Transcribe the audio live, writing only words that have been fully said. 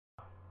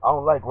I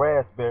don't like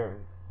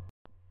raspberries.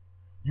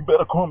 You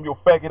better calm your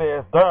faggot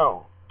ass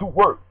down. Do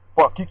work.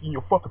 Fuck kicking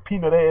your fucking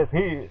peanut ass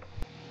head.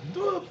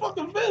 Do a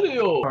fucking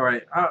video.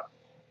 Alright,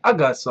 I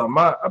got something.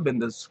 I've been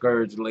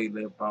discouraged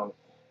lately about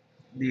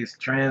these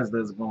trends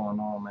that's going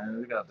on, man.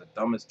 We got the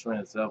dumbest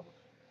trends ever.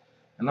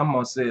 And I'm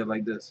gonna say it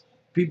like this.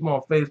 People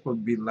on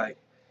Facebook be like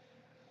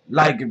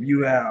if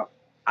you have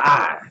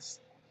eyes,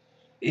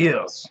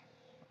 ears,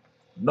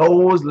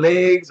 nose,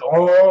 legs,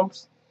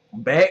 arms,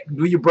 back,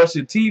 do you brush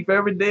your teeth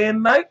every day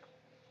and night?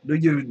 Do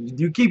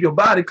you keep your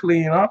body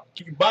clean, huh?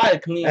 Keep your body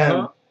clean, And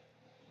huh?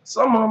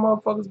 some of them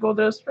motherfuckers go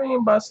to the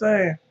extreme by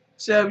saying,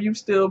 Chev, you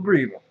still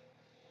breathing.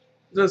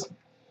 Just,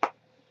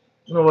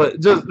 you know what,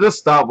 just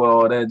stop with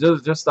all that.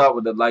 Just stop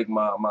with the like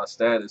my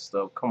status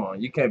stuff. Come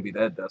on, you can't be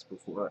that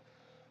desperate for it.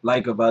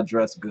 Like if I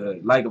dress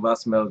good, like if I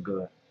smell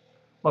good.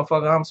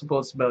 Motherfucker, I'm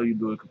supposed to smell you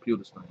do a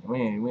computer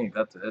screen. We ain't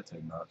got to that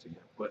technology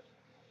yet. But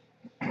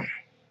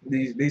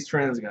these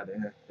trends got to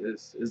end.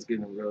 It's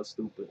getting real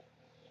stupid.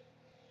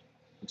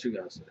 What you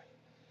gotta say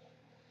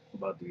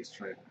about these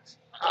trends?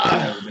 I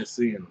haven't been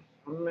seeing them.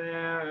 Man,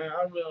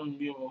 I really don't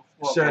give a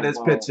fuck. Share this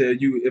picture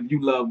if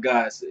you love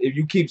guys. If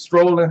you keep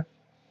strolling,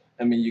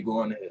 I mean you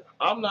going to hell.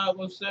 I'm not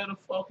gonna share the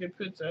fucking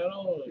picture at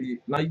all.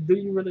 Like, do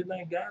you really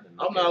think God?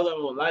 I'm not gonna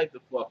like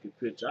the fucking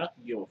picture. I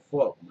can give a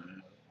fuck,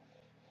 man.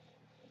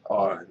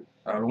 Alright.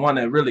 The one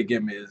that really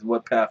get me is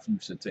what path you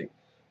should take.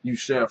 You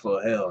share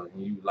for hell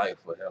and you like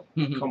for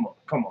heaven. Come on,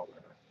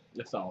 man.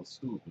 That sounds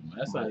stupid, man.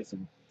 That sounds like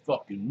some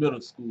fucking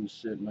middle school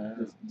shit,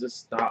 man. Just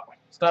stop.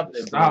 Stop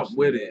that. Stop bullshit.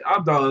 with it.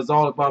 I thought it was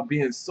all about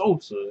being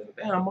social.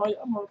 Damn, all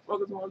y'all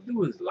motherfuckers want to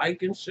do is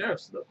like and share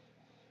stuff.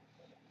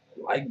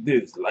 Like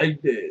this,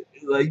 like that,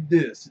 like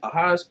this. A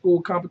high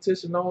school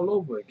competition all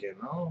over again.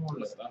 I don't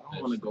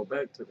want to go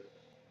back to that.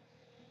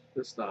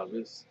 Just stop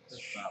this.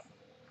 Stop.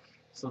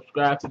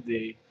 Subscribe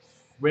today.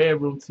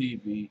 Red Room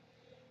TV.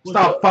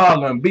 Stop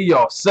following. Be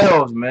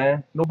yourselves,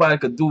 man. Nobody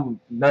could do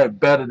nothing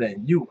better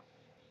than you.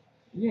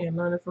 You ain't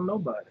learning from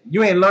nobody.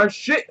 You ain't learned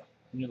shit.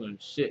 You learn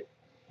shit.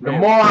 The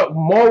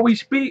more we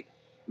speak,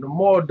 the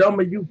more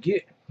dumber you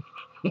get.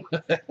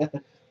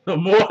 The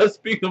more I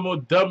speak, the more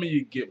dumber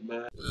you get,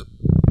 man.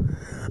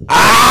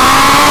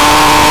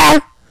 Ah!